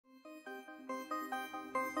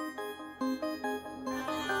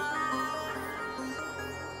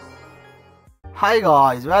Hi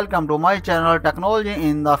guys, welcome to my channel Technology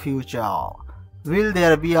in the Future. Will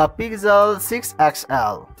there be a Pixel 6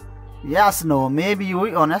 XL? Yes, no, maybe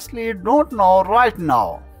we honestly don't know right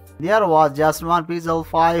now. There was just one Pixel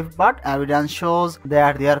 5, but evidence shows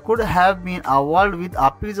that there could have been a world with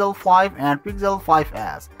a Pixel 5 and Pixel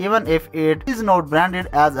 5s, even if it is not branded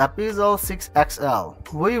as a Pixel 6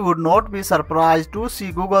 XL. We would not be surprised to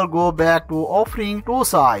see Google go back to offering two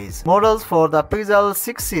size models for the Pixel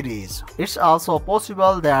 6 series. It's also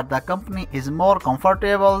possible that the company is more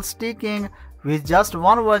comfortable sticking with just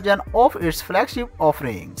one version of its flagship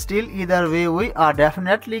offering. Still, either way, we are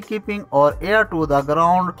definitely keeping our ear to the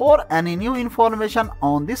ground for any new information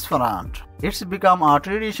on this front. It's become a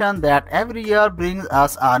tradition that every year brings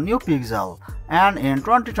us a new Pixel, and in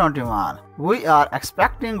 2021, we are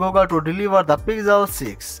expecting Google to deliver the Pixel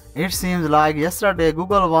 6. It seems like yesterday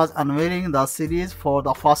Google was unveiling the series for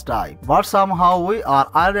the first time, but somehow we are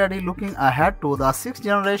already looking ahead to the 6th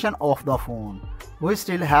generation of the phone. We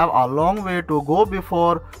still have a long way to go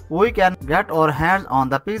before we can get our hands on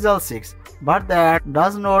the Pixel 6, but that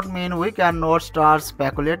does not mean we cannot start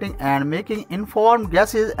speculating and making informed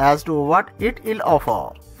guesses as to what it will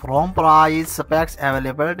offer. From price, specs,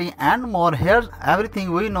 availability and more, here's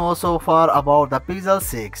everything we know so far about the Pixel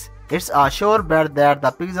 6. It's a sure bet that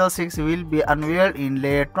the Pixel 6 will be unveiled in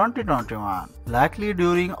late 2021, likely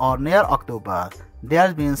during or near October.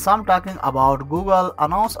 There's been some talking about Google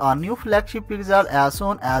announce a new flagship Pixel as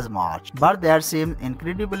soon as March, but that seems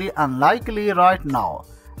incredibly unlikely right now.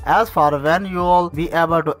 As for when you'll be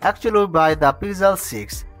able to actually buy the Pixel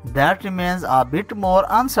 6, that remains a bit more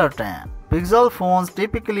uncertain. Pixel phones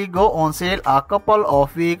typically go on sale a couple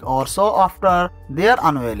of weeks or so after their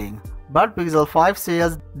unveiling, but Pixel 5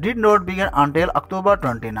 sales did not begin until October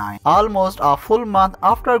 29, almost a full month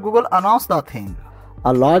after Google announced the thing.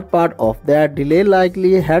 A large part of that delay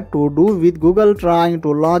likely had to do with Google trying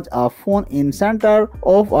to launch a phone in center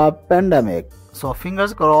of a pandemic. So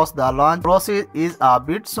fingers crossed the launch process is a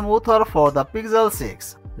bit smoother for the Pixel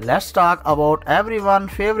 6. Let's talk about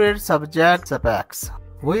everyone's favorite subject, specs.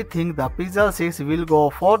 We think the Pixel 6 will go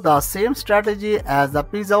for the same strategy as the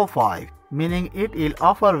Pixel 5, meaning it will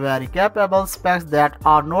offer very capable specs that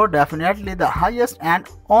are not definitely the highest end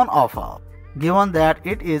on offer. Given that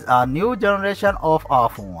it is a new generation of a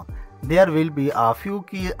phone, there will be a few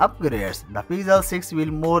key upgrades. The Pixel 6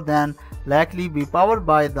 will more than likely be powered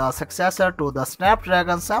by the successor to the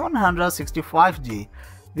Snapdragon 765G,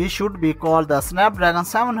 which should be called the Snapdragon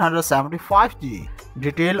 775G.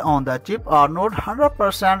 Details on the chip are not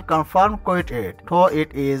 100% confirmed quite yet, though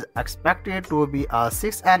it is expected to be a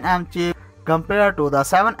 6nm chip compared to the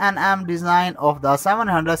 7nm design of the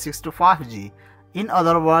 765G. In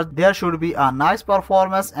other words, there should be a nice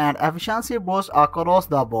performance and efficiency boost across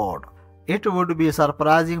the board. It would be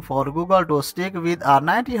surprising for Google to stick with a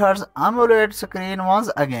 90Hz AMOLED screen once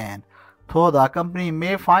again, though the company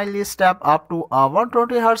may finally step up to a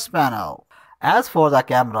 120Hz panel. As for the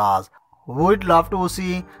cameras, we'd love to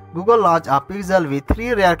see Google launch a Pixel with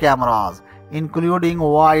 3 rear cameras, including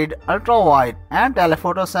wide, ultra-wide and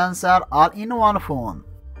telephoto sensor all in one phone.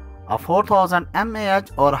 A 4000 mAh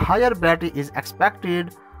or higher battery is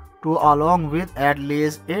expected to, along with at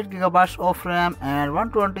least 8GB of RAM and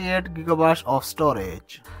 128GB of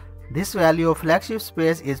storage. This value flagship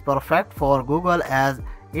space is perfect for Google as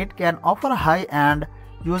it can offer high-end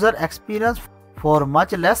user experience for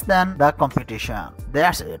much less than the competition.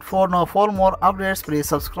 That's it for now. For more updates, please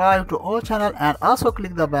subscribe to our channel and also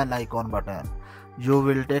click the bell icon button. You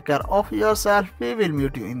will take care of yourself. We will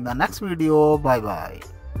meet you in the next video. Bye bye.